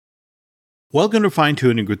Welcome to Fine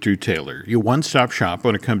Tuning with Drew Taylor, your one-stop shop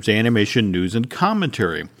when it comes to animation news and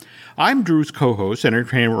commentary. I'm Drew's co-host,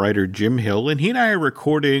 entertainment writer Jim Hill, and he and I are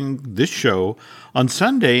recording this show on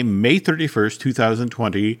Sunday, May 31st,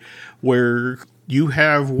 2020, where you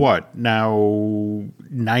have what, now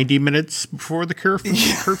 90 minutes before the curfew,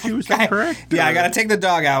 is that correct? Yeah, I got to take the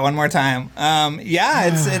dog out one more time.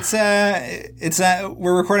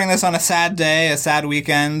 We're recording this on a sad day, a sad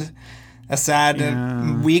weekend. A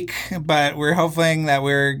sad week, but we're hoping that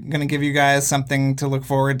we're going to give you guys something to look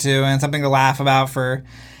forward to and something to laugh about for,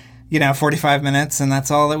 45 minutes, and that's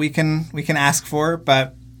all that we can ask for.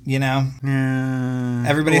 But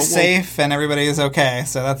everybody's safe and everybody is okay,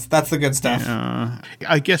 so that's the good stuff.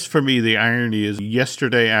 I guess for me, the irony is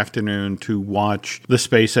yesterday afternoon to watch the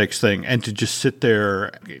SpaceX thing and to just sit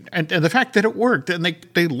there, and the fact that it worked, and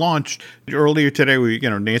they launched earlier today.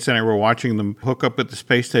 Nancy and I were watching them hook up at the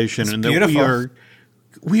space station, it's and beautiful. that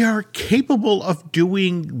we are capable of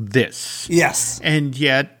doing this. Yes. And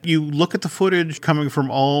yet you look at the footage coming from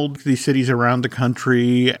all these cities around the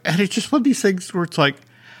country, and it's just one of these things where it's like,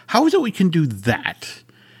 how is it we can do that,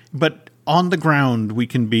 but on the ground we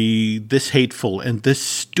can be this hateful and this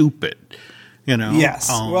stupid? Yes.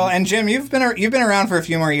 Well, and Jim, you've been around for a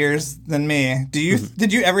few more years than me.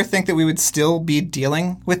 Did you ever think that we would still be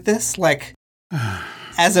dealing with this? Like,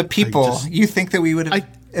 as a people, you think that we would have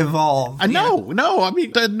evolved? No,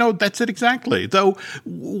 that's it exactly. Though,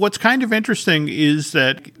 what's kind of interesting is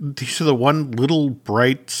that these are the one little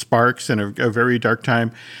bright sparks in a very dark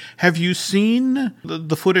time. Have you seen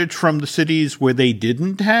the footage from the cities where they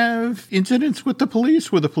didn't have incidents with the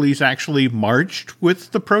police, where the police actually marched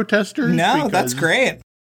with the protesters? No, that's great.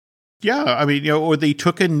 Yeah, or they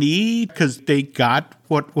took a knee because they got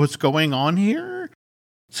what was going on here.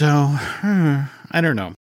 So, I don't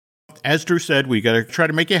know. As Drew said, we got to try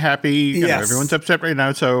to make you happy. Yes. Everyone's upset right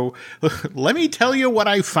now. So let me tell you what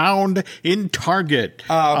I found in Target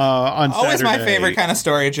on Saturday. Always my favorite kind of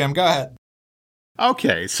story, Jim. Go ahead.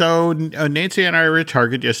 Okay, so Nancy and I were at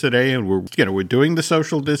Target yesterday, and we're doing the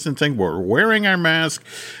social distancing. We're wearing our mask.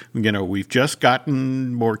 We've just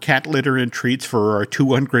gotten more cat litter and treats for our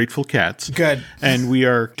 2 ungrateful cats. Good. And we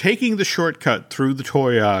are taking the shortcut through the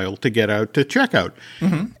toy aisle to get out to checkout.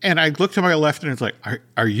 Mm-hmm. And I looked to my left, and it's like,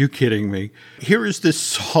 are you kidding me? Here is this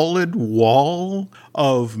solid wall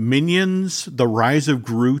of Minions, The Rise of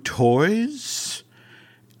Gru toys,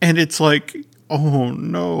 and it's like, oh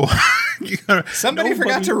no. Somebody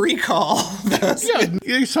forgot to recall those.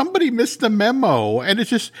 Yeah, somebody missed the memo. And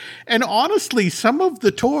it's just, and honestly, some of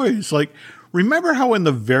the toys, like, remember how in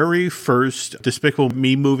the very first Despicable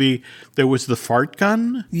Me movie, there was the fart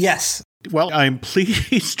gun? Yes. Well, I'm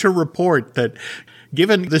pleased to report that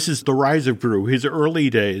given this is the rise of Gru, his early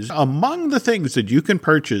days, among the things that you can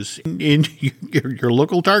purchase in your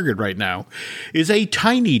local Target right now is a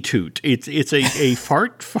Tiny Toot. It's a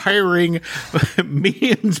fart-firing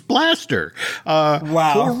Minions blaster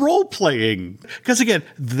for role-playing. Because, again,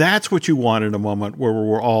 that's what you want in a moment where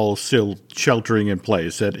we're all still sheltering in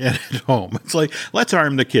place at home. It's like, let's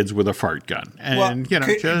arm the kids with a fart gun. And,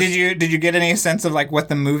 did you get any sense of, like, what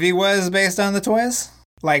the movie was based on the toys?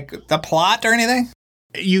 Like, the plot or anything?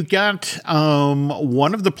 You got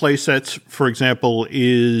one of the play sets, for example,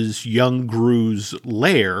 is young Gru's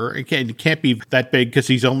lair. It can't be that big because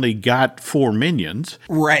he's only got 4 minions.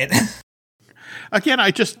 Right. Again,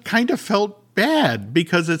 I just kind of felt bad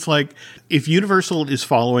because it's like, if Universal is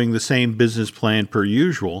following the same business plan per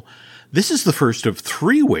usual, this is the first of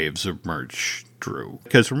 3 waves of merch, Drew.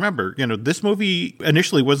 Because remember, this movie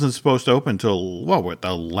initially wasn't supposed to open until,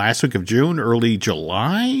 the last week of June, early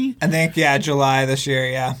July? I think, July this year,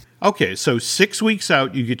 yeah. Okay, so 6 weeks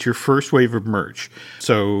out, you get your first wave of merch.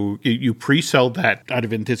 So you pre-sell that out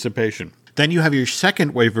of anticipation. Then you have your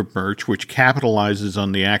second wave of merch, which capitalizes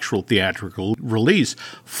on the actual theatrical release,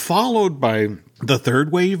 followed by the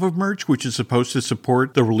third wave of merch, which is supposed to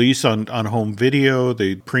support the release on home video,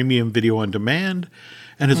 the premium video on demand.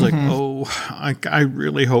 And it's like, I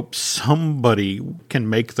really hope somebody can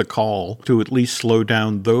make the call to at least slow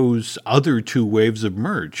down those other 2 waves of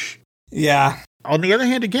merch. Yeah. On the other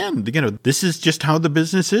hand, again, this is just how the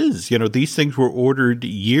business is. These things were ordered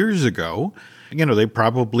years ago. They've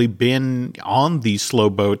probably been on the slow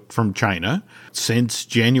boat from China since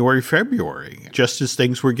January, February, just as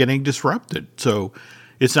things were getting disrupted. So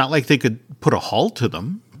it's not like they could put a halt to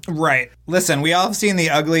them. Right. Listen, we all have seen the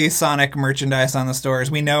ugly Sonic merchandise on the stores.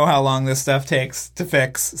 We know how long this stuff takes to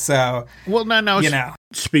fix. So, well, now,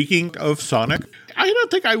 speaking of Sonic, I don't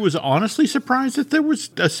think I was honestly surprised that there was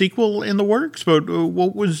a sequel in the works, but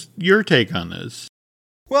what was your take on this?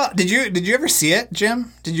 Well, did you ever see it,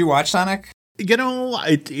 Jim? Did you watch Sonic?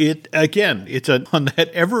 It again, it's on that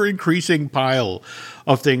ever increasing pile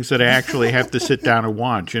of things that I actually have to sit down and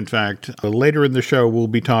watch. In fact, later in the show, we'll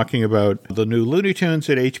be talking about the new Looney Tunes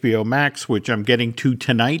at HBO Max, which I'm getting to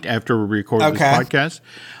tonight after we record this podcast.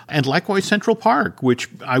 And likewise, Central Park, which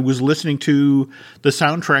I was listening to the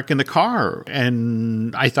soundtrack in the car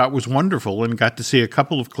and I thought was wonderful and got to see a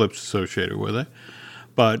couple of clips associated with it.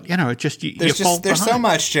 But, it just, there's so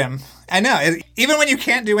much, Jim. I know. Even when you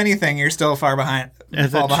can't do anything, you're still far behind.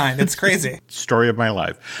 Fall behind. It's crazy. Story of my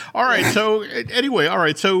life. All right. So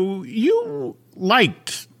anyway, So you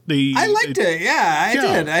liked I liked it. Yeah, I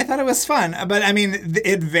did. I thought it was fun. But I mean,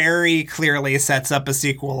 it very clearly sets up a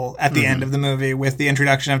sequel at the end of the movie with the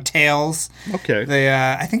introduction of Tails. Okay.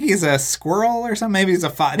 I think he's a squirrel or something. Maybe he's a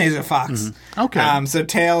fox. He's a fox. Okay. So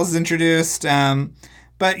Tails is introduced.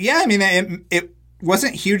 But yeah, I mean, it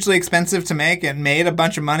wasn't hugely expensive to make. It made a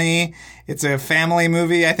bunch of money. It's a family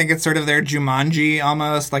movie. I think it's sort of their Jumanji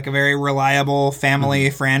almost, like a very reliable family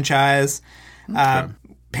franchise.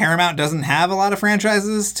 Paramount doesn't have a lot of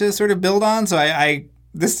franchises to sort of build on, so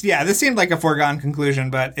this seemed like a foregone conclusion,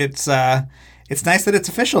 but it's nice that it's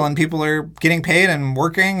official and people are getting paid and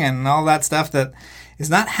working and all that stuff that is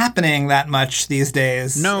not happening that much these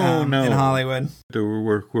days. No. In Hollywood.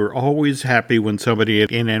 We're always happy when somebody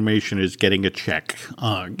in animation is getting a check.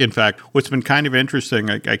 In fact, what's been kind of interesting,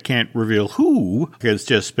 I can't reveal who has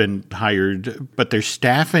just been hired, but they're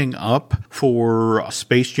staffing up for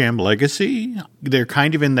Space Jam Legacy. They're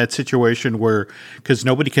kind of in that situation where, because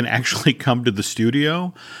nobody can actually come to the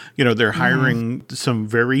studio, they're hiring some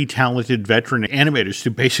very talented veteran animators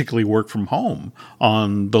to basically work from home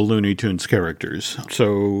on the Looney Tunes characters.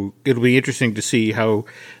 So it'll be interesting to see how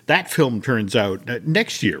that film turns out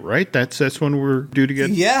next year, right? That's when we're due to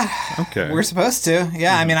get... Yeah. Okay. We're supposed to.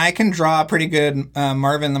 Yeah, I mean, I can draw a pretty good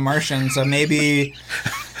Marvin the Martian, so maybe...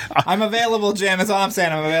 I'm available, Jim. That's all I'm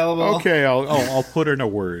saying. I'm available. Okay, I'll put in a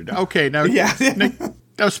word. Okay, now... Yeah.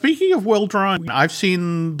 Now, speaking of well-drawn, I've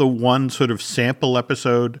seen the one sort of sample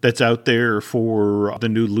episode that's out there for the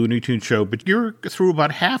new Looney Tunes show, but you're through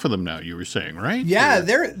about half of them now, you were saying, right? Yeah,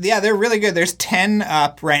 they're really good. There's 10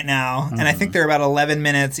 up right now, and I think they're about 11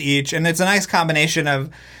 minutes each, and it's a nice combination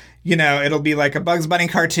of, it'll be like a Bugs Bunny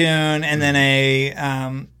cartoon and then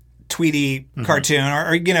a Tweety cartoon,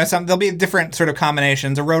 or there'll be different sort of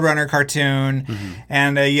combinations, a Roadrunner cartoon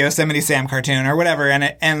and a Yosemite Sam cartoon or whatever,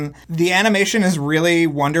 and the animation is really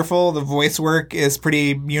wonderful. The voice work is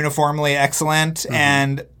pretty uniformly excellent,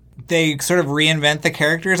 and they sort of reinvent the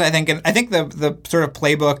characters. I think the sort of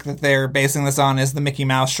playbook that they're basing this on is the Mickey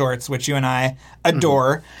Mouse shorts, which you and I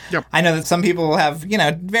adore. Yep. I know that some people have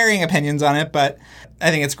varying opinions on it, but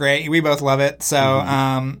I think it's great. We both love it.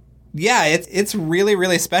 So. Yeah, it's really,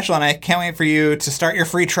 really special, and I can't wait for you to start your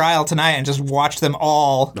free trial tonight and just watch them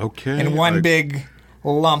all in one big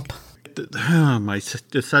lump. My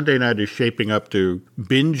Sunday night is shaping up to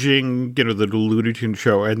binging, the Looney Tunes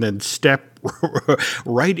show, and then step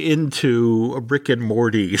right into Rick and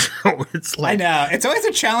Morty. So it's like, I know it's always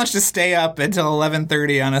a challenge to stay up until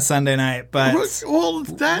 11:30 on a Sunday night, but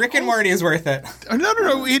Rick and Morty is worth it.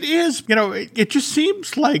 No, it is. It just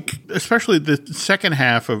seems like, especially the second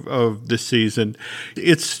half of this season,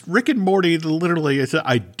 it's Rick and Morty. Literally, it's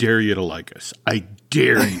I dare you to like us. I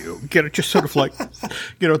dare you. Just sort of like,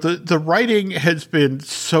 the writing has been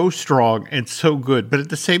so strong and so good, but at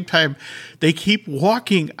the same time, they keep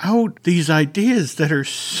walking out these ideas that are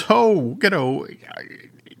so,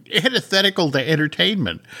 antithetical to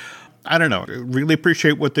entertainment. I don't know. Really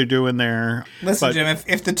appreciate what they're doing there. Listen, Jim,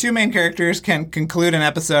 if the two main characters can conclude an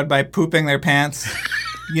episode by pooping their pants,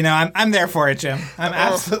 I'm there for it, Jim. I'm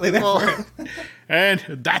absolutely there for it. And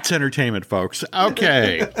that's entertainment, folks.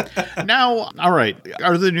 Okay. Now, all right.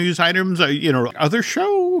 Are the news items, other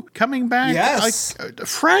show coming back? Yes.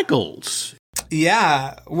 Fraggles.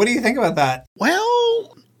 Yeah. What do you think about that?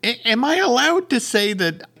 Well, am I allowed to say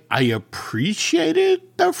that I appreciated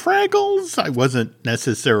the Fraggles? I wasn't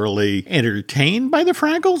necessarily entertained by the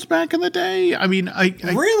Fraggles back in the day. I mean, I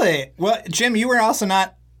Really? Well, Jim, you were also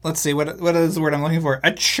not... Let's see, what is the word I'm looking for?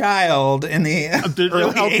 A child in the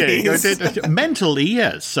early 80s. Mentally,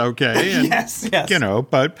 yes, okay. And, yes.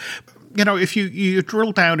 But... if you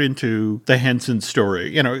drill down into the Henson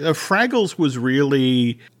story, Fraggles was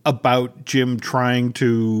really about Jim trying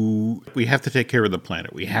to, we have to take care of the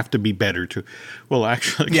planet. We have to be better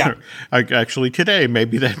actually today,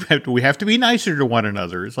 maybe that we have to be nicer to one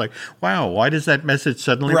another. It's like, wow, why does that message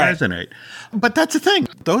suddenly resonate? But that's the thing.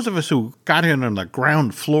 those of us who got in on the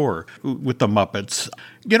ground floor with the Muppets,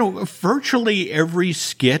 virtually every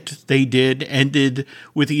skit they did ended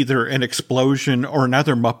with either an explosion or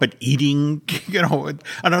another Muppet eating,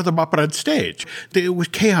 another Muppet on stage. It was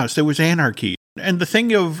chaos. There was anarchy. And the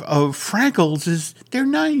thing of Fraggles is they're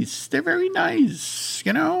nice. They're very nice.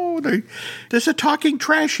 There's a talking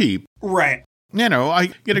trash heap. Right.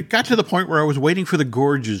 I got to the point where I was waiting for the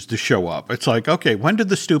Gorges to show up. It's like, okay, when did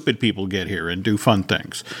the stupid people get here and do fun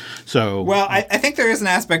things? So, well, I think there is an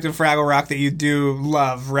aspect of Fraggle Rock that you do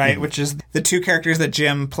love, right? Which is the two characters that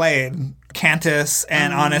Jim played, Cantus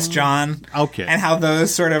and Honest John. Okay. And how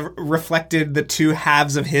those sort of reflected the two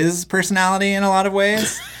halves of his personality in a lot of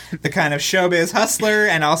ways. The kind of showbiz hustler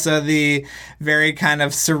and also the very kind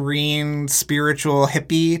of serene, spiritual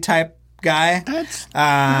hippie type guy.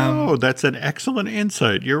 That's an excellent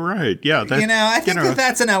insight. You're right. Yeah. I think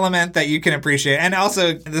that's an element that you can appreciate. And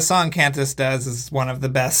also the song Cantus does is one of the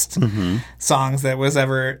best songs that was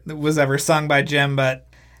ever sung by Jim. But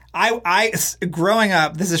I growing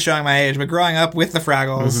up, this is showing my age, but growing up with the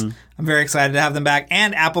Fraggles, I'm very excited to have them back.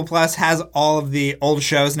 And Apple Plus has all of the old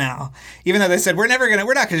shows now. Even though they said we're not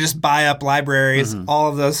gonna just buy up libraries, all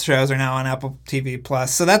of those shows are now on Apple TV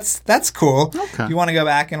Plus. So that's cool. Okay. If you want to go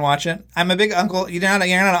back and watch it. I'm a big Uncle. You're not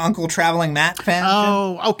an Uncle Traveling Matt fan?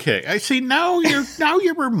 Oh, Jim? Okay. I see. Now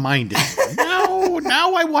you're reminded me.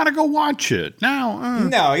 Now I want to go watch it.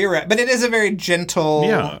 No, you're right. But it is a very gentle.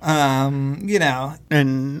 Yeah.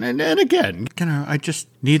 And again, I just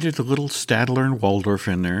needed a little Stadler and Waldorf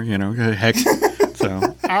in there. Heck.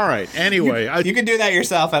 So, all right. Anyway. You can do that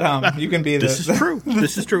yourself at home. You can be This is true.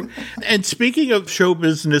 This is true. And speaking of show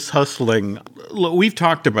business hustling, we've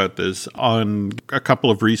talked about this on a couple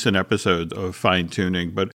of recent episodes of Fine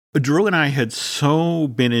Tuning, but Drew and I had so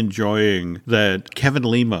been enjoying that Kevin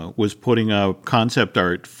Lima was putting out concept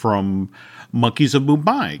art from Monkeys of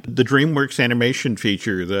Mumbai, the DreamWorks animation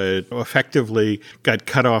feature that effectively got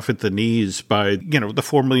cut off at the knees by, the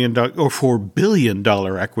 $4 billion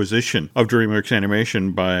acquisition of DreamWorks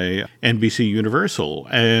Animation by NBC Universal.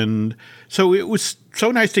 And so it was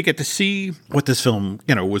so nice to get to see what this film,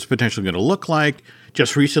 was potentially going to look like.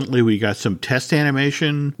 Just recently, we got some test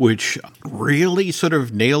animation, which really sort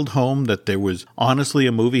of nailed home that there was honestly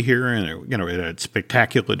a movie here, and it had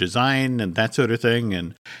spectacular design and that sort of thing.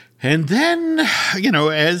 And then,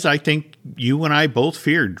 as I think you and I both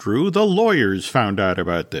feared, Drew, the lawyers found out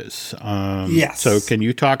about this. Yes. So can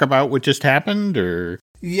you talk about what just happened, or?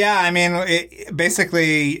 Yeah, I mean,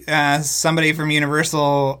 basically, somebody from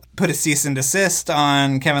Universal put a cease and desist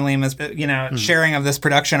on Kevin Lima's, sharing of this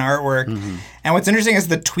production artwork. And what's interesting is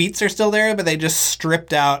the tweets are still there, but they just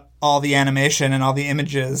stripped out all the animation and all the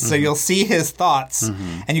images. So you'll see his thoughts,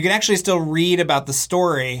 and you can actually still read about the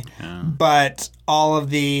story, but all of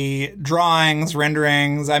the drawings,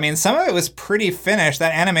 renderings, I mean, some of it was pretty finished.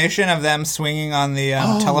 That animation of them swinging on the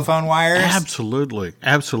telephone wires. Absolutely.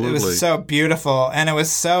 Absolutely. It was so beautiful, and it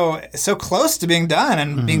was so close to being done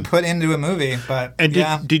and being put into a movie. But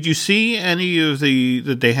did you see any of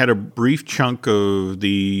that they had a brief chunk of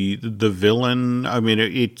the villain? I mean,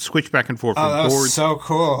 it switched back and forth from that boards. Was so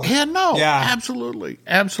cool. Yeah, no, absolutely.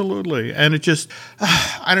 And it just,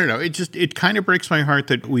 I don't know, it kind of breaks my heart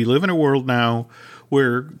that we live in a world now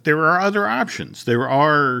where there are other options. There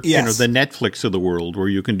are, the Netflix of the world where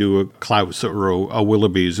you can do a Klaus or a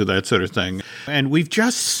Willoughby's or that sort of thing. And we've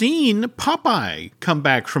just seen Popeye come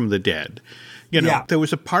back from the dead. There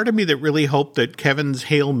was a part of me that really hoped that Kevin's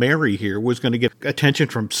Hail Mary here was going to get attention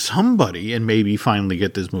from somebody and maybe finally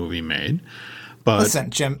get this movie made. But listen,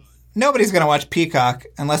 Jim, nobody's going to watch Peacock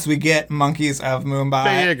unless we get Monkeys of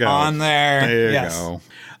Mumbai on there. There you go.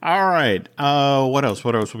 All right. What else?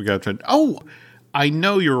 What else we got? I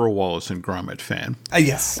know you're a Wallace and Gromit fan.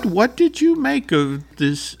 Yes. What did you make of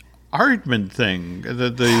this Aardman thing?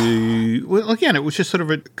 Well, again, it was just sort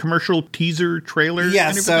of a commercial teaser trailer.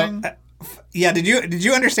 Yeah. Did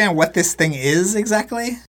you understand what this thing is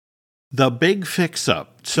exactly? The Big Fix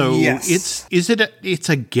Up. So it's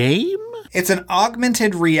a game? It's an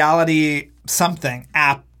augmented reality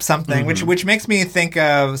app, which makes me think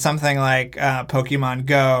of something like Pokemon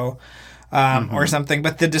Go. Or something,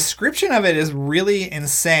 but the description of it is really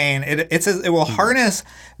insane. It says it will harness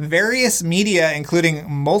various media, including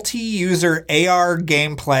multi-user AR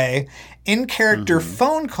gameplay, in-character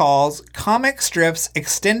phone calls, comic strips,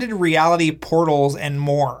 extended reality portals, and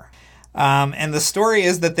more. And the story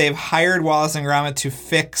is that they've hired Wallace and Gromit to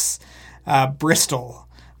fix Bristol,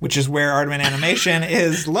 which is where Aardman Animation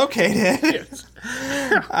is located.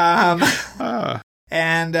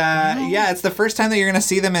 And it's the first time that you're going to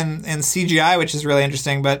see them in CGI, which is really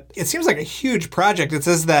interesting. But it seems like a huge project. It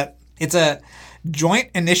says that it's a joint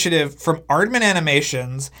initiative from Aardman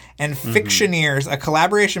Animations and Fictioneers, a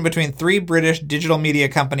collaboration between 3 British digital media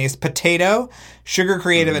companies, Potato, Sugar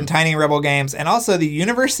Creative, and Tiny Rebel Games. And also the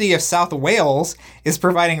University of South Wales is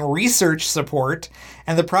providing research support.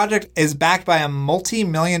 And the project is backed by a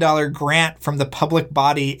multi-million-dollar grant from the public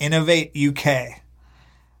body Innovate UK.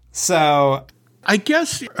 So I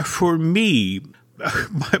guess for me,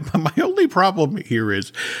 my only problem here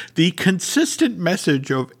is the consistent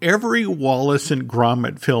message of every Wallace and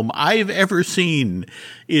Gromit film I've ever seen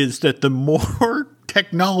is that the more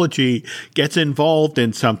technology gets involved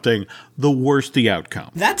in something, the worse the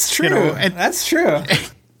outcome. That's true. That's true.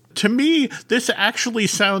 To me, this actually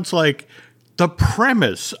sounds like the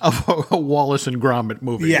premise of a Wallace and Gromit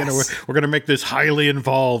movie. Yes. We're going to make this highly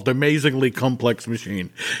involved, amazingly complex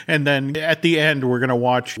machine. And then at the end, we're going to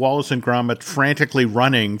watch Wallace and Gromit frantically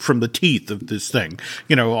running from the teeth of this thing,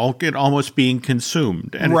 almost being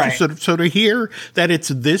consumed. And right. so to hear that it's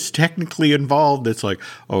this technically involved, it's like,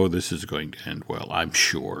 oh, this is going to end well. I'm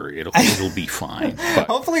sure it'll be fine. But,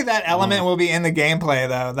 hopefully that element will be in the gameplay,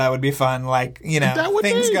 though. That would be fun.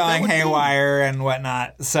 Things going haywire and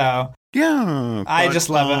whatnot. So yeah. I just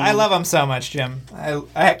love it. I love them so much, Jim.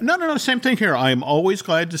 No. Same thing here. I'm always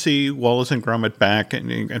glad to see Wallace and Gromit back.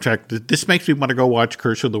 And in fact, this makes me want to go watch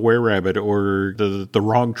Curse of the Were-Rabbit or the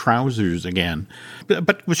Wrong Trousers again. But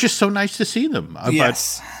it was just so nice to see them.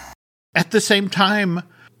 Yes. But at the same time,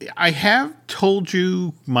 I have told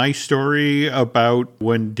you my story about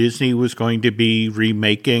when Disney was going to be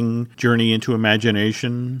remaking Journey into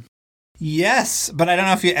Imagination. Yes, but I don't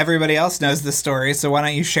know if everybody else knows this story, so why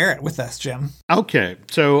don't you share it with us, Jim? Okay,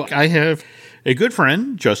 so I have a good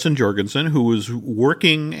friend, Justin Jorgensen, who was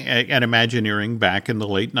working at Imagineering back in the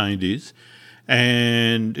late 90s.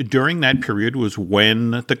 And during that period was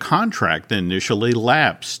when the contract initially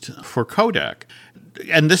lapsed for Kodak.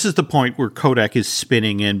 And this is the point where Kodak is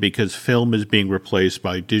spinning in because film is being replaced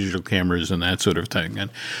by digital cameras and that sort of thing. And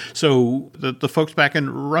so the folks back in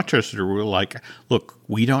Rochester were like, look,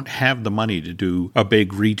 we don't have the money to do a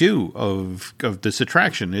big redo of this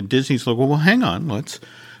attraction. And Disney's like, well, hang on, let's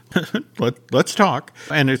talk.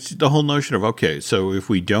 And it's the whole notion of, okay, so if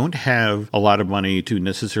we don't have a lot of money to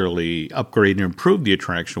necessarily upgrade and improve the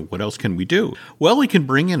attraction, what else can we do? Well, we can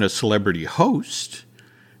bring in a celebrity host.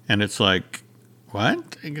 And it's like,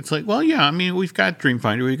 what? It's like, well, yeah, I mean, we've got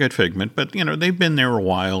Dreamfinder, we've got Figment, but, they've been there a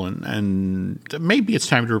while, and maybe it's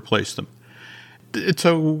time to replace them.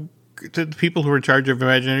 So the people who are in charge of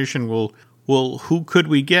Imagination will, who could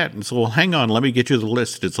we get? And so, well, hang on, let me get you the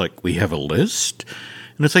list. It's like, we have a list?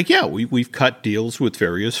 And it's like, yeah, we've cut deals with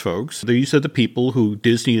various folks. These are the people who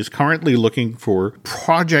Disney is currently looking for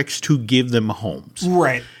projects to give them homes.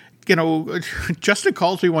 Right. Justin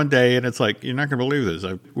calls me one day and it's like, you're not going to believe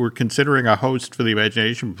this. We're considering a host for the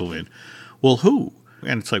Imagination Pavilion. Well, who?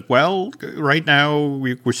 And it's like, well, right now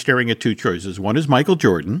we're staring at 2 choices. One is Michael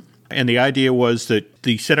Jordan. And the idea was that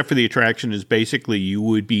the setup for the attraction is basically you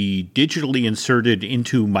would be digitally inserted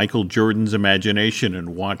into Michael Jordan's imagination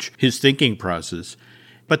and watch his thinking process.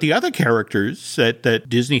 But the other characters that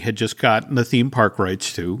Disney had just gotten the theme park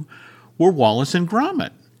rights to were Wallace and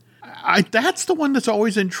Gromit. That's the one that's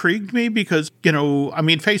always intrigued me because,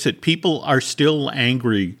 face it, people are still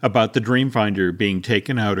angry about the Dreamfinder being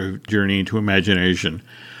taken out of Journey into Imagination.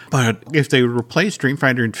 But if they replaced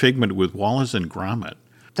Dreamfinder and Figment with Wallace and Gromit,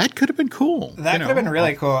 that could have been cool. That could have been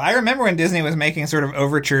really cool. I remember when Disney was making sort of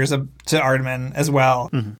overtures to Aardman as well.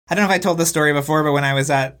 Mm-hmm. I don't know if I told this story before, but when I was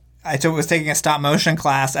taking a stop motion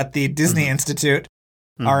class at the Disney Institute,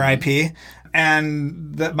 RIP,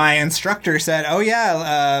 and my instructor said, oh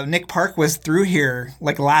yeah, Nick Park was through here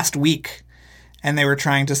like last week, and they were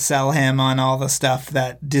trying to sell him on all the stuff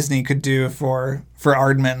that Disney could do for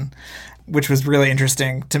Aardman, which was really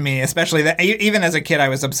interesting to me, especially that even as a kid, I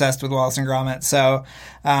was obsessed with Wallace and Gromit. So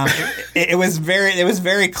it was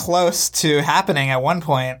very close to happening at one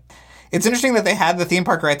point. It's interesting that they had the theme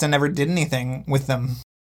park rights and never did anything with them.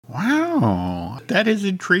 Wow, that is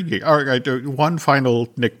intriguing. All right, one final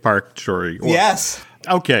Nick Park story. Yes.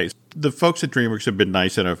 Okay, the folks at DreamWorks have been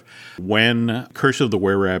nice enough when Curse of the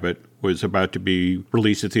Were-Rabbit was about to be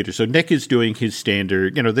released at theater. So Nick is doing his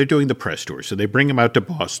standard, they're doing the press tour. So they bring him out to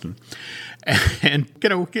Boston. And,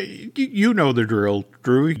 you know the drill,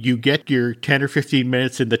 Drew. You get your 10 or 15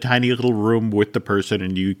 minutes in the tiny little room with the person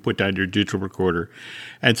and you put down your digital recorder.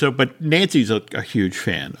 And so, but Nancy's a huge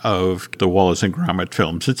fan of the Wallace and Gromit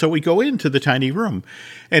films. And so we go into the tiny room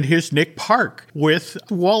and here's Nick Park with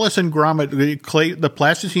Wallace and Gromit, the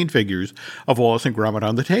plasticine figures of Wallace and Gromit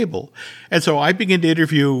on the table. And so I begin to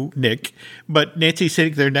interview Nick, but Nancy's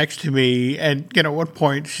sitting there next to me. And, at one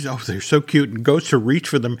point, she's, oh, they're so cute, and goes to reach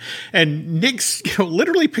for them. And Nick's,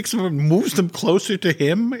 literally picks them up and moves them closer to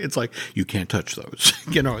him. It's like, you can't touch those,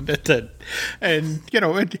 and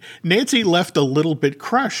Nancy left a little bit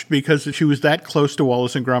crushed because she was that close to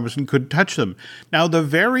Wallace and Gromit and couldn't touch them. Now, the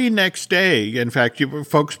very next day, in fact, you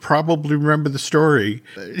folks probably remember the story.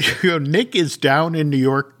 Nick is down in New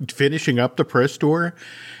York finishing up the press tour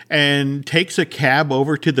and takes a cab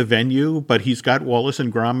over to the venue, but he's got Wallace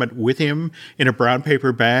and Gromit with him in a brown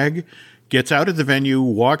paper bag. Gets out of the venue,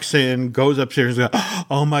 walks in, goes upstairs, and goes,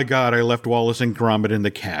 oh my God, I left Wallace and Gromit in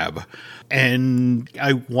the cab. And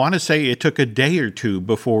I want to say it took a day or two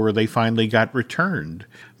before they finally got returned.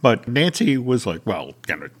 But Nancy was like, well,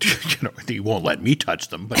 he won't let me touch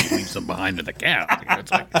them, but he leaves them behind in the cab.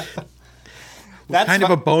 It's like, that's kind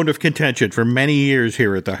of a bone of contention for many years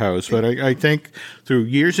here at the house. But I think through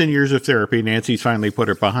years and years of therapy, Nancy's finally put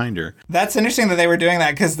it behind her. That's interesting that they were doing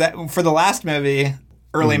that because for the last movie,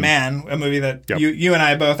 Early Man, a movie that you and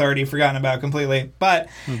I both already forgotten about completely. But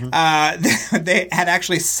they had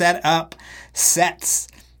actually set up sets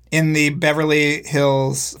in the Beverly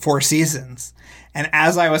Hills Four Seasons. And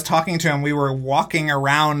as I was talking to him, we were walking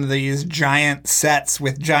around these giant sets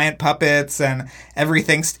with giant puppets and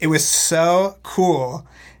everything. It was so cool.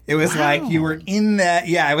 It was like you were in that.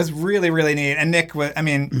 Yeah, it was really, really neat. And Nick was,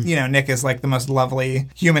 Nick is like the most lovely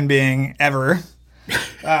human being ever.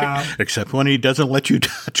 Except when he doesn't let you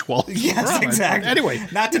touch Wallace. Yes, exactly. Anyway,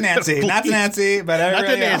 not to Nancy, but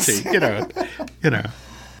everybody else.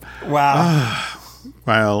 Wow.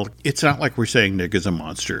 Well, it's not like we're saying Nick is a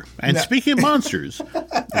monster. And speaking of monsters,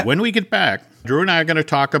 when we get back, Drew and I are going to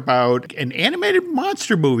talk about an animated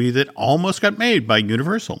monster movie that almost got made by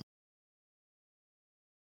Universal.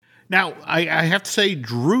 Now, I have to say,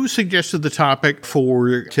 Drew suggested the topic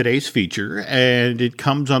for today's feature, and it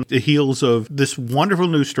comes on the heels of this wonderful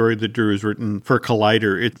news story that Drew has written for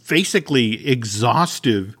Collider. It's basically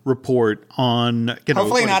exhaustive report on...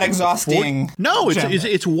 Hopefully not exhausting. No,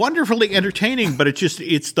 it's wonderfully entertaining, but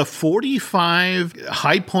it's the 45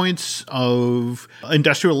 high points of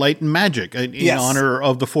Industrial Light and Magic in honor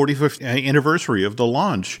of the 45th anniversary of the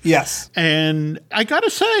launch. Yes. And I got to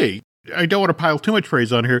say... I don't want to pile too much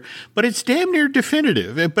praise on here, but it's damn near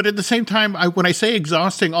definitive. But at the same time, when I say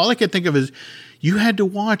exhausting, all I can think of is you had to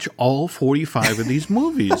watch all 45 of these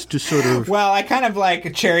movies to sort of... Well, I kind of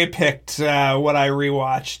like cherry-picked what I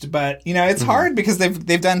rewatched, but, it's hard because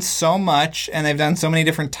they've done so much, and they've done so many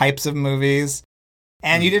different types of movies,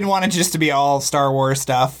 and you didn't want it just to be all Star Wars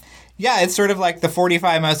stuff. Yeah, it's sort of like the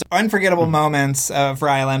 45 most unforgettable moments for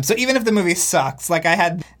ILM. So even if the movie sucks, like I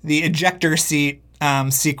had the ejector seat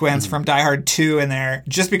sequence from Die Hard 2 in there,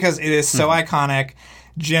 just because it is so iconic.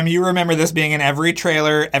 Jim, you remember this being in every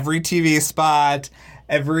trailer, every TV spot,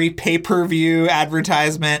 every pay-per-view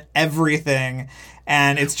advertisement, everything.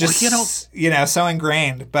 And it's just, so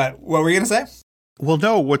ingrained. But what were you going to say? Well,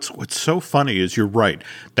 no, what's so funny is you're right.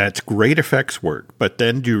 That's great effects work. But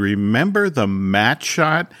then do you remember the matte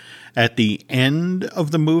shot at the end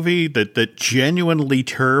of the movie? That genuinely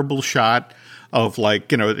terrible shot of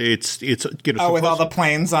it's with all the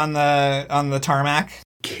planes on the tarmac.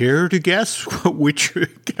 Care to guess which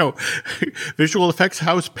visual effects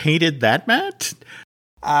house painted that matte?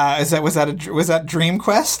 Was that Dream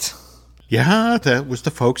Quest? Yeah, that was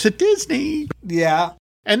the folks at Disney. Yeah,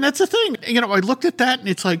 and that's the thing. I looked at that and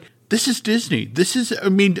it's like, this is Disney.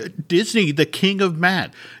 Disney, the king of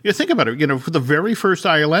matte. Think about it. For the very first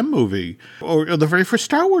ILM movie or the very first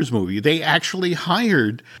Star Wars movie, they actually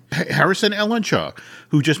hired Harrison Ellenshaw,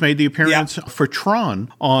 who just made the appearance for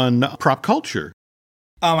Tron on Prop Culture.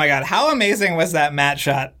 Oh my God. How amazing was that matte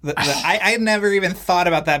shot? I had never even thought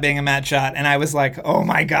about that being a matte shot. And I was like, oh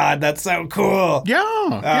my God, that's so cool.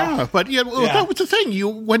 Yeah. But that was the thing.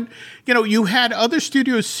 You had other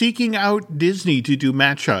studios seeking out Disney to do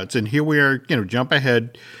matte shots. And here we are, jump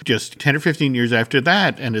ahead just 10 or 15 years after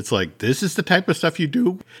that. And it's like, this is the type of stuff you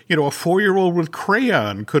do. A 4-year-old with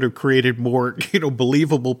crayon could have created more,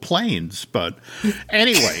 believable planes. But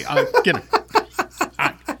anyway,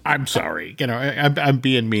 I'm sorry, I'm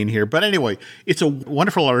being mean here. But anyway, it's a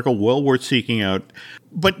wonderful article, well worth seeking out.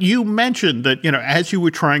 But you mentioned that, as you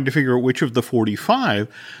were trying to figure out which of the 45,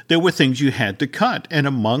 there were things you had to cut. And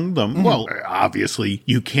among them, well, obviously,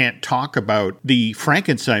 you can't talk about the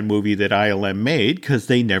Frankenstein movie that ILM made because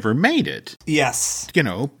they never made it. Yes.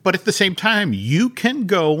 But at the same time, you can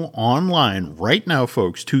go online right now,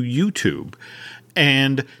 folks, to YouTube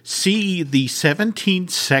and see the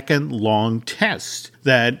 17-second long test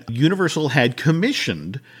that Universal had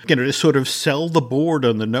commissioned, to sort of sell the board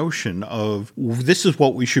on the notion of this is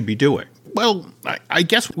what we should be doing. Well, I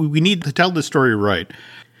guess we need to tell this story right.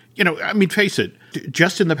 Face it,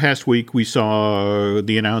 Just in the past week, we saw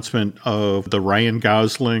the announcement of the Ryan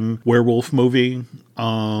Gosling werewolf movie.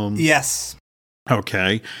 Yes.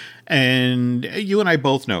 Okay. And you and I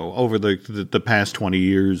both know over the past 20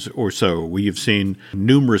 years or so, we have seen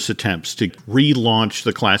numerous attempts to relaunch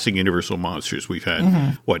the classic Universal monsters. We've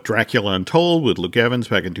had, Dracula Untold with Luke Evans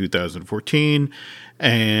back in 2014,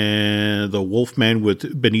 and The Wolfman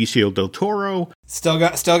with Benicio del Toro. Still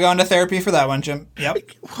going to therapy for that one, Jim. Yep.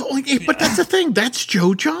 Well, but that's the thing. That's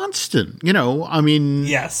Joe Johnston.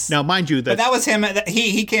 Yes. Now, mind you, but that was him.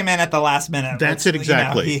 He came in at the last minute. That's it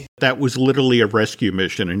exactly. That was literally a rescue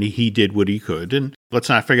mission, and he did what he could. And let's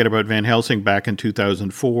not forget about Van Helsing back in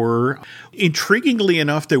 2004. Intriguingly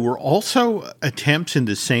enough, there were also attempts in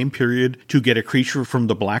the same period to get a Creature from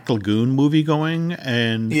the Black Lagoon movie going.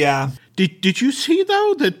 And yeah. Did you see,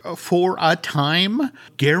 though, that for a time,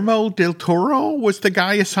 Guillermo del Toro was the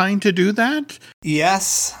guy assigned to do that?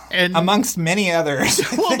 Yes, and amongst many others.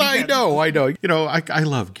 Well, I know. I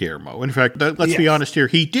love Guillermo. In fact, let's be honest here.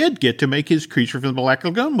 He did get to make his Creature from the Black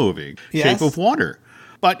Lagoon movie, Shape of Water.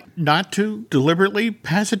 But not to deliberately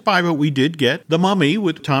pass it by, but we did get The Mummy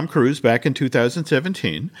with Tom Cruise back in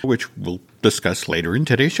 2017, which we'll discuss later in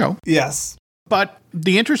today's show. Yes. But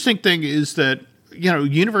the interesting thing is that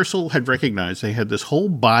Universal had recognized they had this whole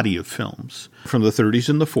body of films from the 30s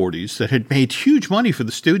and the 40s that had made huge money for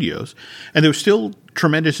the studios, and there was still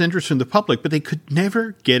tremendous interest from the public, but they could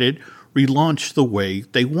never get it relaunched the way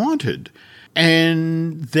they wanted.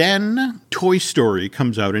 And then Toy Story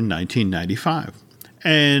comes out in 1995.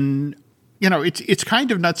 And it's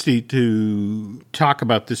kind of nuts to talk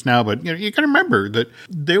about this now, but you got to remember that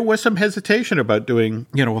there was some hesitation about doing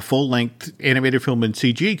a full-length animated film in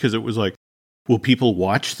CG, because it was like, will people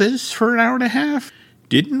watch this for an hour and a half?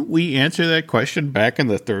 Didn't we answer that question back in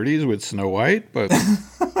the 30s with Snow White? But,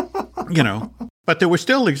 but there were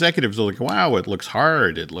still executives like, wow, it looks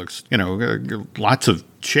hard. It looks, lots of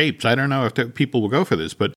shapes. I don't know if people will go for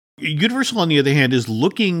this. But Universal, on the other hand, is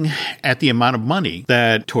looking at the amount of money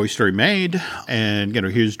that Toy Story made. And,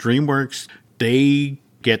 here's DreamWorks. They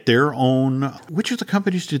get their own. Which of the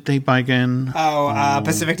companies did they buy again?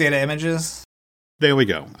 Pacific Data Images. There we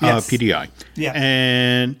go. Yes. PDI. Yeah.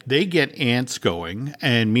 And they get Ants going.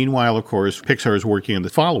 And meanwhile, of course, Pixar is working on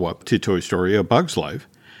the follow-up to Toy Story, A Bug's Life.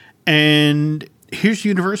 And here's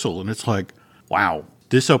Universal. And it's like, wow,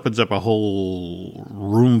 this opens up a whole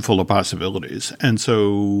room full of possibilities. And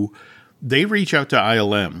so they reach out to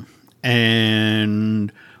ILM.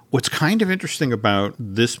 And what's kind of interesting about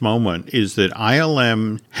this moment is that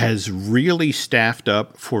ILM has really staffed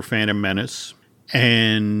up for Phantom Menace.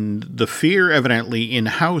 And the fear, evidently,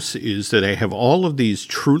 in-house is that they have all of these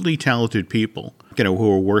truly talented people,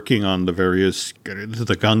 who are working on the various,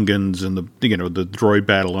 the Gungans and the droid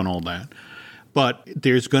battle and all that. But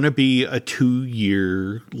there's going to be a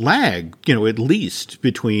 2-year lag, at least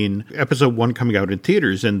between episode 1 coming out in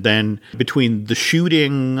theaters and then between the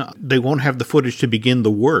shooting. They won't have the footage to begin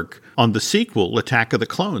the work on the sequel, Attack of the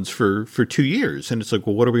Clones, for 2 years. And it's like,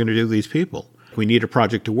 well, what are we going to do with these people? We need a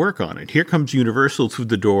project to work on it. Here comes Universal through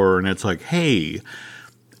the door, and it's like, hey,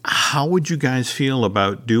 how would you guys feel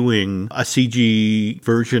about doing a CG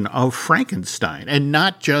version of Frankenstein? And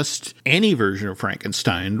not just any version of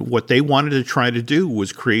Frankenstein. What they wanted to try to do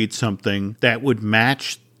was create something that would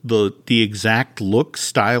match the exact look,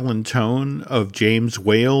 style, and tone of James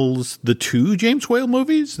Whale's, the 2 James Whale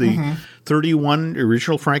movies, the 31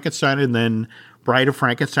 original Frankenstein and then Bride of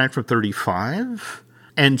Frankenstein from 35.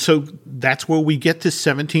 And so that's where we get this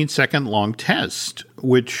 17-second long test,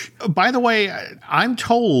 which, by the way, I'm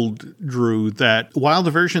told, Drew, that while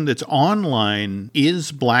the version that's online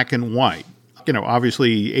is black and white,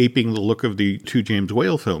 obviously aping the look of the 2 James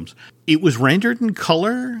Whale films, it was rendered in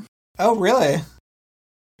color. Oh, really?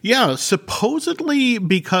 Yeah, supposedly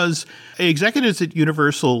because executives at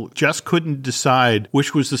Universal just couldn't decide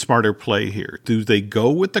which was the smarter play here. Do they go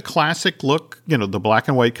with the classic look, the black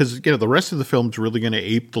and white, because, the rest of the film's really going to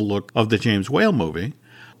ape the look of the James Whale movie?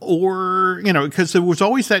 Or, because there was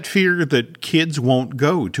always that fear that kids won't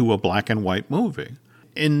go to a black and white movie.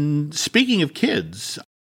 And speaking of kids,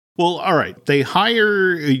 well, all right,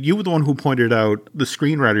 you were the one who pointed out the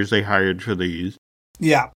screenwriters they hired for these.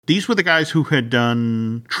 Yeah. These were the guys who had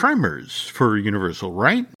done Tremors for Universal,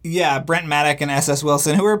 right? Yeah, Brent Maddock and S.S.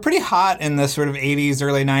 Wilson, who were pretty hot in the sort of 80s,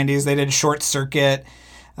 early 90s. They did Short Circuit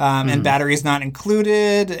and Batteries Not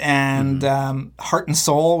Included and Heart and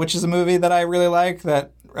Soul, which is a movie that I really like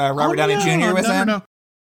that Robert Downey Jr. was in.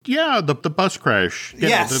 Yeah, the bus crash.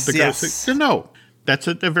 Yes. No, That's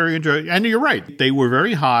a very enjoyable. And you're right. They were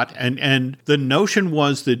very hot. And the notion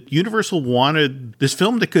was that Universal wanted this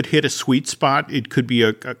film that could hit a sweet spot. It could be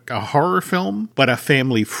a horror film, but a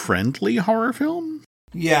family-friendly horror film.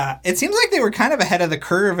 Yeah. It seems like they were kind of ahead of the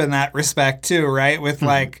curve in that respect, too, right? With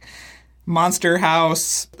like Monster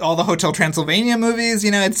House, all the Hotel Transylvania movies.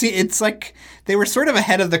 You know, it's like they were sort of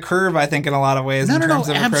ahead of the curve, I think, in a lot of ways in terms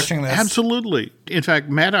of approaching this. Absolutely. In fact,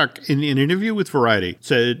 Maddock, in an interview with Variety,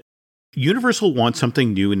 said, Universal wants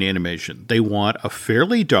something new in animation. They want a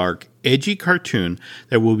fairly dark, edgy cartoon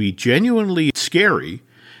that will be genuinely scary,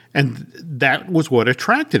 and that was what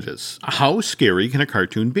attracted us. How scary can a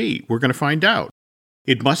cartoon be? We're going to find out.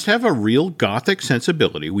 It must have a real gothic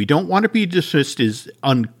sensibility. We don't want to be dismissed as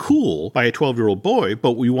uncool by a 12-year-old boy,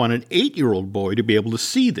 but we want an 8-year-old boy to be able to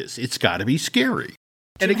see this. It's got to be scary.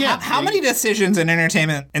 And again, how many decisions in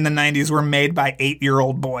entertainment in the 90s were made by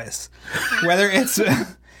 8-year-old boys? Whether it's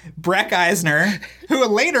Breck Eisner, who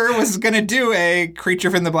later was going to do a Creature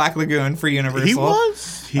from the Black Lagoon for Universal. He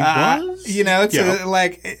was. You know, it's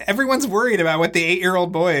like everyone's worried about what the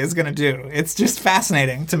 8-year-old boy is going to do. It's just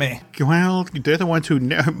fascinating to me. Well, they're the ones who,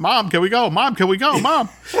 Mom, can we go? Mom, can we go? Mom,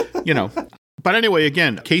 you know. But anyway,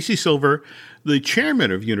 again, Casey Silver, the chairman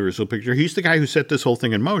of Universal Pictures, he's the guy who set this whole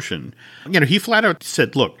thing in motion. You know, he flat out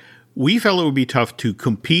said, look, we felt it would be tough to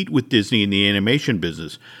compete with Disney in the animation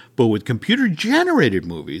business, but with computer-generated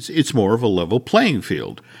movies, it's more of a level playing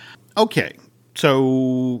field. Okay,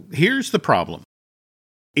 so here's the problem.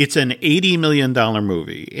 It's an $80 million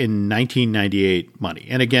movie in 1998 money.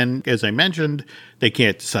 And again, as I mentioned, they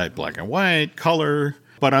can't decide black and white, color.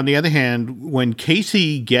 But on the other hand, when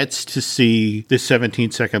Casey gets to see this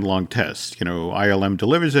 17-second long test, you know, ILM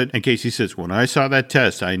delivers it, and Casey says, when I saw that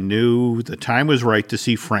test, I knew the time was right to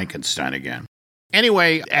see Frankenstein again.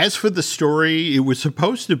 Anyway, as for the story, it was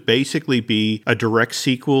supposed to basically be a direct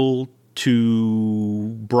sequel to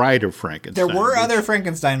Bride of Frankenstein. There were other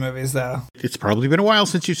Frankenstein movies, though. It's probably been a while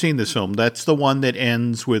since you've seen this film. That's the one that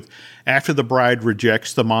ends with, after the bride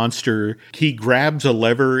rejects the monster, he grabs a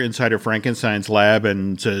lever inside of Frankenstein's lab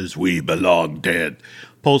and says, "We belong dead."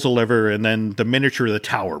 Pulls a lever, and then the miniature of the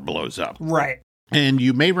tower blows up. Right. And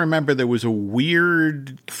you may remember there was a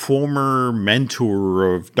weird former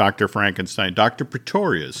mentor of Dr. Frankenstein, Dr.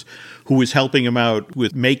 Pretorius, who was helping him out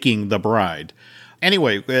with making the bride.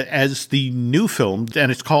 Anyway, as the new film,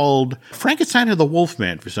 and it's called Frankenstein and the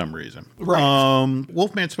Wolfman for some reason. Right.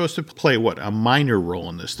 Wolfman's supposed to play, what, a minor role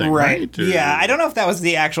in this thing, right? Yeah, I don't know if that was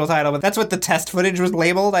the actual title, but that's what the test footage was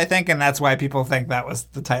labeled, I think, and that's why people think that was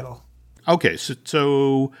the title. Okay,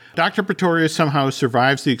 so Dr. Pretorius somehow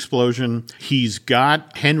survives the explosion. He's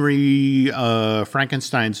got Henry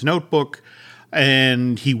Frankenstein's notebook,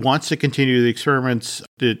 and he wants to continue the experiments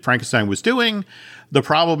that Frankenstein was doing. The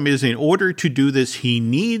problem is, in order to do this, he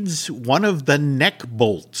needs one of the neck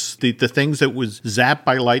bolts, the things that was zapped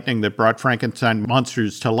by lightning that brought Frankenstein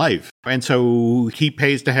monsters to life. And so he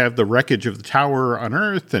pays to have the wreckage of the tower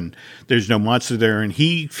unearthed, and there's no monster there. And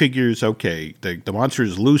he figures, okay, the monster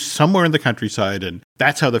is loose somewhere in the countryside, and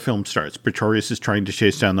that's how the film starts. Pretorius is trying to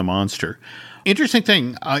chase down the monster. Interesting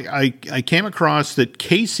thing, I came across that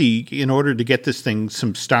Casey, in order to get this thing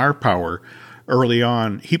some star power early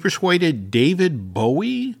on, he persuaded David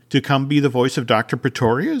Bowie to come be the voice of Dr.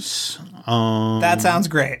 Pretorius. That sounds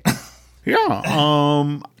great.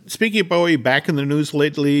 Yeah. Speaking of Bowie, back in the news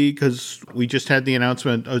lately, because we just had the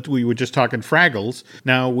announcement, we were just talking Fraggles.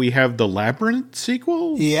 Now we have the Labyrinth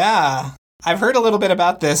sequel. Yeah. I've heard a little bit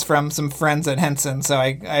about this from some friends at Henson, so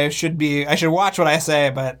I should watch what I say,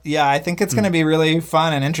 but yeah, I think it's going to be really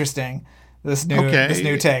fun and interesting, this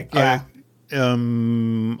new take. Yeah.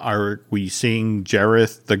 Are we seeing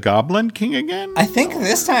Jareth the Goblin King again? I think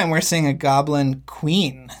this time we're seeing a Goblin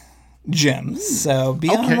Queen, Jim. So be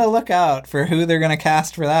on the lookout for who they're going to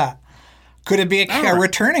cast for that. Could it be a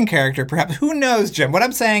returning character, perhaps? Who knows, Jim? What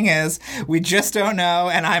I'm saying is, we just don't know,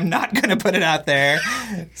 and I'm not going to put it out there.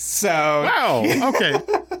 So, wow. Okay.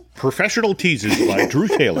 Professional teasers by Drew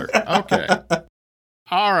Taylor. Okay.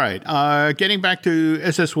 All right. Getting back to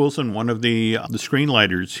S.S. Wilson, one of the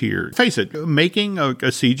screenwriters here. Face it, making a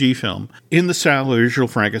CG film in the style of original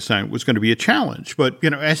Frankenstein was going to be a challenge. But,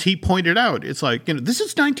 as he pointed out, it's like, this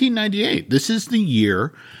is 1998. This is the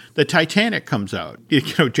year the Titanic comes out.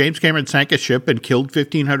 James Cameron sank a ship and killed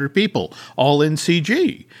 1,500 people, all in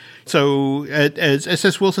CG. So, as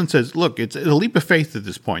S.S. Wilson says, look, it's a leap of faith at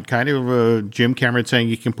this point. Kind of Jim Cameron saying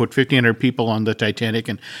you can put 1,500 people on the Titanic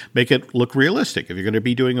and make it look realistic. If you're going to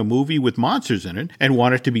be doing a movie with monsters in it and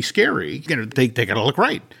want it to be scary, they got to look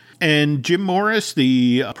right. And Jim Morris,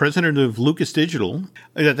 the president of Lucas Digital,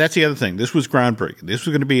 that's the other thing. This was groundbreaking. This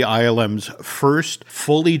was going to be ILM's first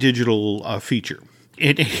fully digital feature.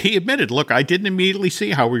 And he admitted, look, I didn't immediately see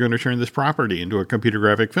how we're going to turn this property into a computer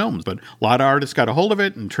graphic film, but a lot of artists got a hold of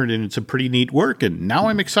it and turned it into some pretty neat work, and now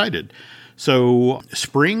I'm excited. So,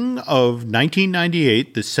 spring of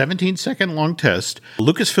 1998, the 17-second long test,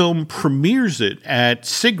 Lucasfilm premieres it at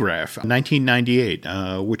SIGGRAPH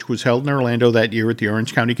 1998, which was held in Orlando that year at the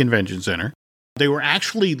Orange County Convention Center. They were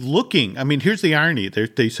actually looking, I mean, here's the irony.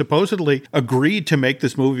 They supposedly agreed to make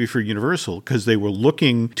this movie for Universal because they were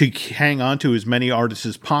looking to hang on to as many artists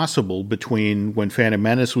as possible between when Phantom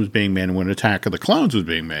Menace was being made and when Attack of the Clones was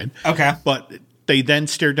being made. Okay. But they then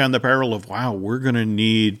stared down the barrel of, wow, we're going to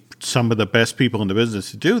need some of the best people in the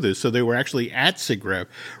business to do this. So they were actually at SIGGRAPH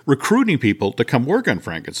recruiting people to come work on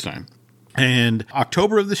Frankenstein. And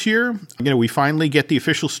October of this year, we finally get the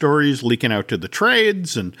official stories leaking out to the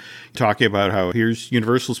trades and talking about how here's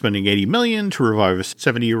Universal spending $80 million to revive a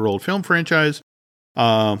 70-year-old film franchise.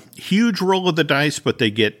 Huge roll of the dice, but they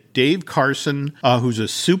get Dave Carson, who's a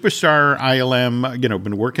superstar ILM,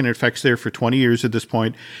 been working in effects there for 20 years at this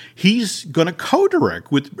point. He's going to co-direct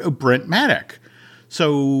with Brent Maddock.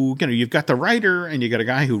 So, you've got the writer and you got a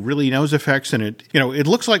guy who really knows effects, and it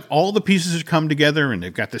looks like all the pieces have come together and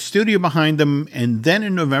they've got the studio behind them. And then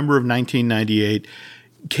in November of 1998,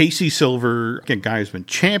 Casey Silver, a guy who's been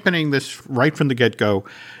championing this right from the get-go,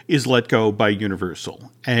 is let go by Universal.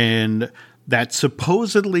 And that's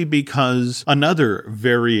supposedly because another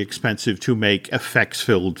very expensive to make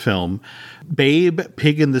effects-filled film, Babe,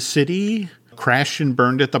 Pig in the City, crashed and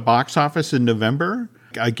burned at the box office in November.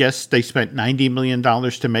 I guess they spent $90 million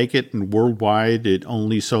to make it, and worldwide it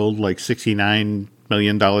only sold like $69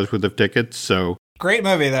 million worth of tickets. So great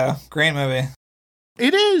movie, though. Great movie.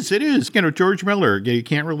 It is. George Miller, you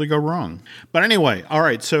can't really go wrong. But anyway, all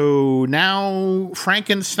right, so now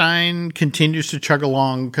Frankenstein continues to chug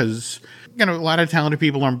along because, a lot of talented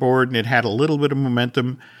people on board, and it had a little bit of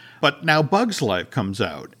momentum. But now Bug's Life comes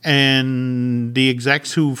out, and the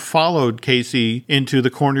execs who followed Casey into the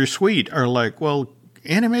corner suite are like, well,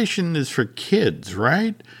 animation is for kids,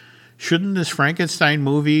 right? Shouldn't this Frankenstein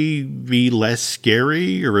movie be less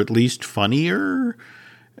scary or at least funnier?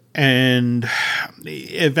 And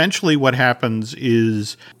eventually what happens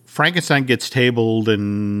is Frankenstein gets tabled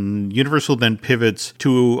and Universal then pivots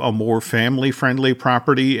to a more family-friendly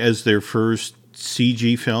property as their first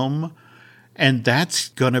CG film. And that's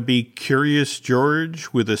going to be Curious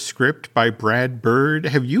George with a script by Brad Bird.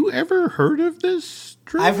 Have you ever heard of this,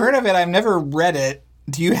 Drew? I've heard of it. I've never read it.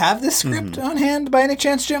 Do you have this script on hand by any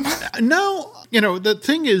chance, Jim? No. The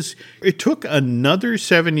thing is, it took another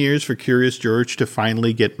 7 years for Curious George to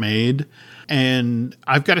finally get made. And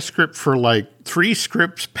I've got a script for like 3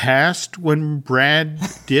 scripts past when Brad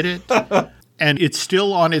did it. And it's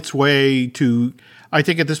still on its way to, I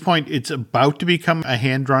think at this point, it's about to become a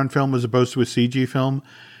hand-drawn film as opposed to a CG film.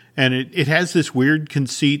 And it has this weird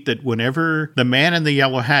conceit that whenever the man in the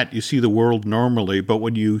yellow hat, you see the world normally, but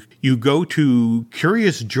when you go to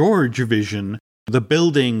Curious George vision, the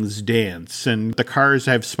buildings dance and the cars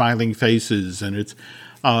have smiling faces. And it's,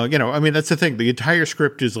 that's the thing. The entire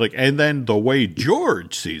script is like, and then the way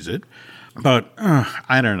George sees it. But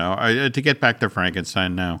I don't know. To get back to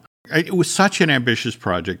Frankenstein now. It was such an ambitious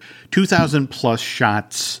project. 2,000 plus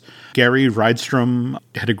shots. Gary Rydstrom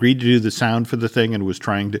had agreed to do the sound for the thing and was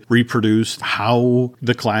trying to reproduce how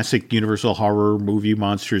the classic Universal horror movie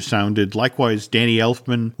monsters sounded. Likewise, Danny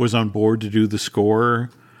Elfman was on board to do the score.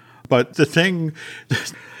 But the thing,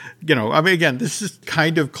 again, this is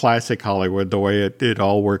kind of classic Hollywood, the way it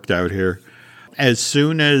all worked out here. As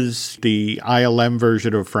soon as the ILM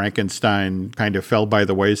version of Frankenstein kind of fell by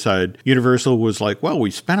the wayside, Universal was like, well, we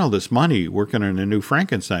spent all this money working on a new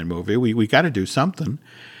Frankenstein movie. We got to do something.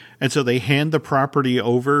 And so they hand the property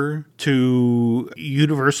over to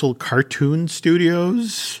Universal Cartoon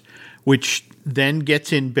Studios, which then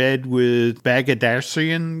gets in bed with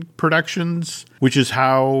Bagdasarian Productions, which is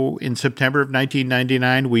how in September of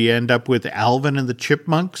 1999 we end up with Alvin and the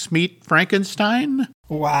Chipmunks meet Frankenstein.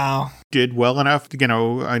 Wow. Did well enough,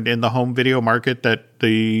 in the home video market that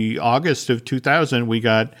the August of 2000 we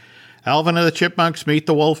got Alvin and the Chipmunks meet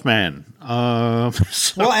the Wolfman. Well,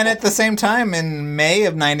 and at the same time, in May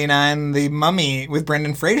of 99, The Mummy with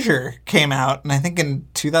Brendan Fraser came out. And I think in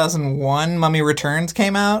 2001, Mummy Returns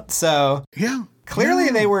came out. So yeah, clearly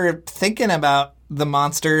they were thinking about the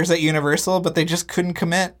monsters at Universal, but they just couldn't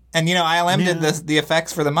commit. And, ILM did the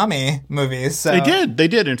effects for the Mummy movies. So. They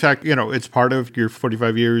did. In fact, it's part of your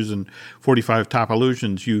 45 years and 45 top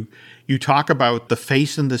illusions. You talk about the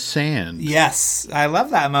face in the sand. Yes. I love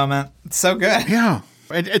that moment. It's so good. Yeah.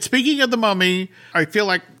 And speaking of the Mummy, I feel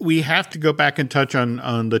like we have to go back and touch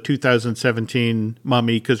on the 2017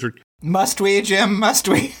 Mummy because Must we, Jim? Must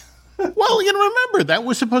we? Well, remember, that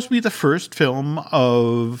was supposed to be the first film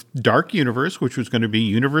of Dark Universe, which was going to be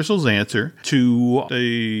Universal's answer to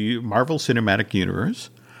the Marvel Cinematic Universe.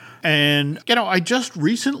 And, I just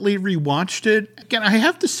recently rewatched it. Again, I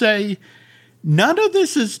have to say, none of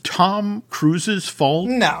this is Tom Cruise's fault.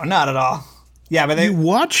 No, not at all. Yeah, but you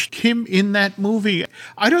watched him in that movie.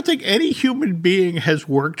 I don't think any human being has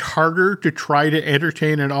worked harder to try to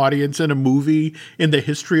entertain an audience in a movie in the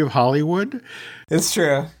history of Hollywood. It's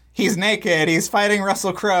true. He's naked. He's fighting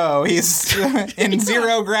Russell Crowe. He's in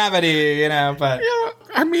zero gravity, but...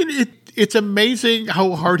 I mean, it's amazing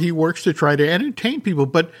how hard he works to try to entertain people.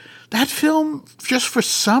 But that film, just for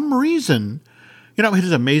some reason, it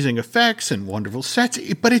has amazing effects and wonderful sets,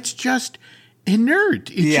 but it's just...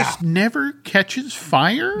 inert. It just never catches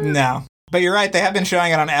fire. No. But you're right. They have been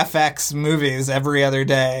showing it on FX movies every other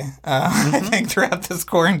day, I think, throughout this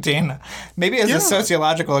quarantine. Maybe as a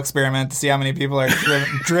sociological experiment to see how many people are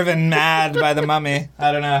driven mad by the Mummy.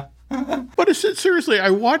 I don't know. But seriously,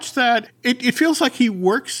 I watched that. It feels like he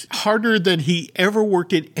works harder than he ever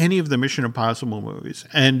worked in any of the Mission Impossible movies.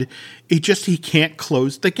 And he can't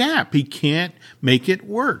close the gap. He can't make it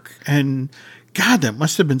work. And... God, that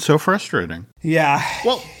must have been so frustrating. Yeah.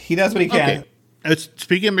 Well, he does what he can. Okay.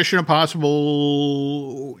 Speaking of Mission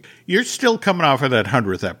Impossible, you're still coming off of that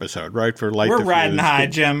 100th episode, right? We're riding high,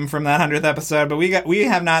 Jim, from that 100th episode. But we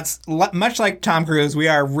have not, much like Tom Cruise, we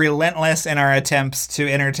are relentless in our attempts to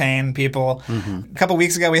entertain people. Mm-hmm. A couple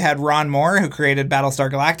weeks ago, we had Ron Moore, who created Battlestar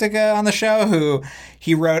Galactica, on the show.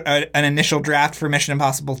 He wrote an initial draft for Mission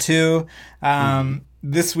Impossible 2.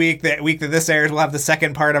 This week, the week that this airs, we'll have the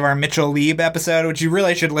second part of our Mitchell Lieb episode, which you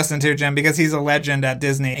really should listen to, Jim, because he's a legend at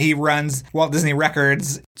Disney. He runs Walt Disney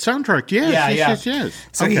Records. Soundtrack, yes.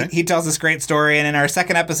 So he tells this great story. And in our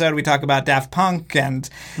second episode, we talk about Daft Punk, and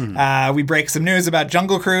we break some news about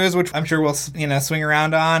Jungle Cruise, which I'm sure we'll swing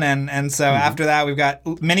around on. And so after that, we've got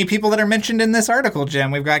many people that are mentioned in this article, Jim.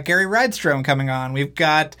 We've got Gary Rydstrom coming on. We've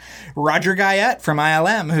got Roger Guyette from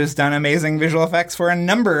ILM, who's done amazing visual effects for a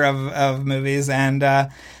number of movies. And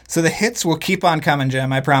so the hits will keep on coming,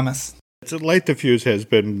 Jim, I promise. Light the Fuse has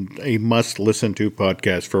been a must-listen-to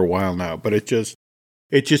podcast for a while now, but it's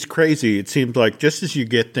just crazy. It seems like just as you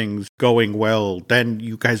get things going well, then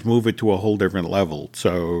you guys move it to a whole different level.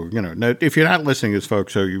 So, if you're not listening to this,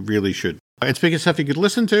 folks, so you really should. And speaking of stuff you could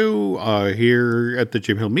listen to, here at the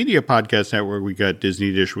Jim Hill Media Podcast Network, we got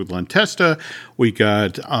Disney Dish with Len Testa. We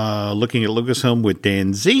got Looking at Lucasfilm with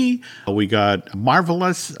Dan Z. We got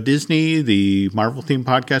Marvelous Disney, the Marvel theme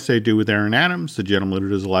podcast they do with Aaron Adams, the gentleman who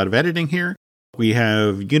does a lot of editing here. We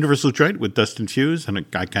have Universal Joint with Dustin Fuse, and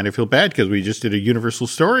I kind of feel bad because we just did a Universal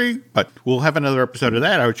story, but we'll have another episode of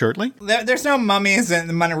that out shortly. There's no mummies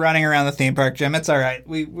and running around the theme park, Jim. It's all right.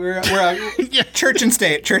 We're church and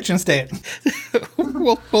state.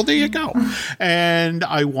 well, there you go. And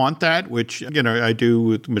I Want That, which I do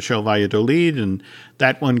with Michelle Valladolid, and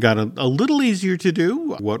that one got a little easier to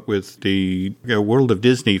do. What with the World of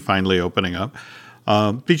Disney finally opening up.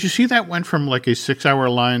 Did you see that went from like a 6-hour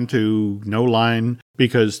line to no line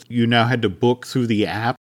because you now had to book through the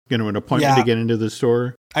app, an appointment to get into the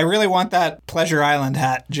store? I really want that Pleasure Island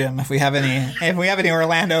hat, Jim, if we have any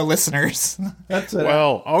Orlando listeners. That's it.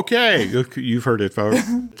 Well, okay. You've heard it, folks.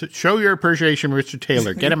 Show your appreciation, Mr.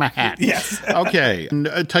 Taylor. Get him a hat. Yes. Okay. And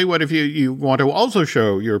tell you what, if you want to also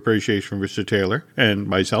show your appreciation for Mr. Taylor and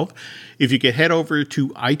myself, if you could head over to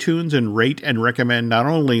iTunes and rate and recommend not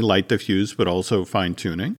only Light the Fuse, but also Fine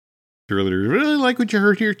Tuning. If you really like what you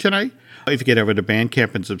heard here tonight, if you get over to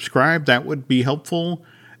Bandcamp and subscribe, that would be helpful.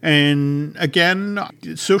 And again,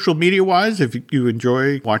 social media wise, if you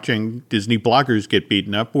enjoy watching Disney bloggers get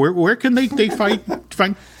beaten up, where can they find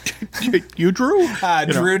you, Drew?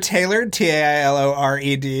 Drew Taylor,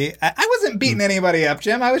 Tailored. I wasn't beating anybody up,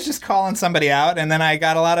 Jim. I was just calling somebody out, and then I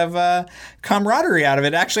got a lot of camaraderie out of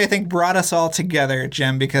it. Actually, I think brought us all together,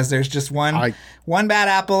 Jim, because there's just one bad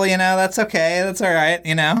apple. That's okay. That's all right.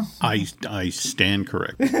 I stand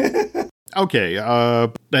corrected. Okay,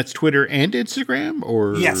 that's Twitter and Instagram,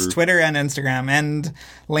 or? Yes, Twitter and Instagram, and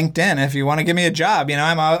LinkedIn if you want to give me a job.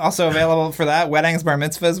 I'm also available for that. Weddings, bar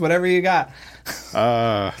mitzvahs, whatever you got.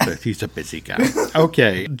 He's a busy guy.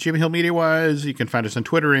 Okay, Jim Hill Media-wise, you can find us on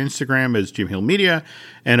Twitter and Instagram as Jim Hill Media,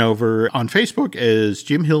 and over on Facebook as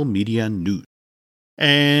Jim Hill Media News.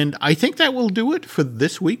 And I think that will do it for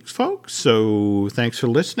this week, folks. So thanks for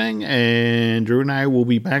listening, and Drew and I will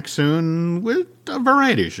be back soon with a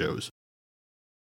variety of shows.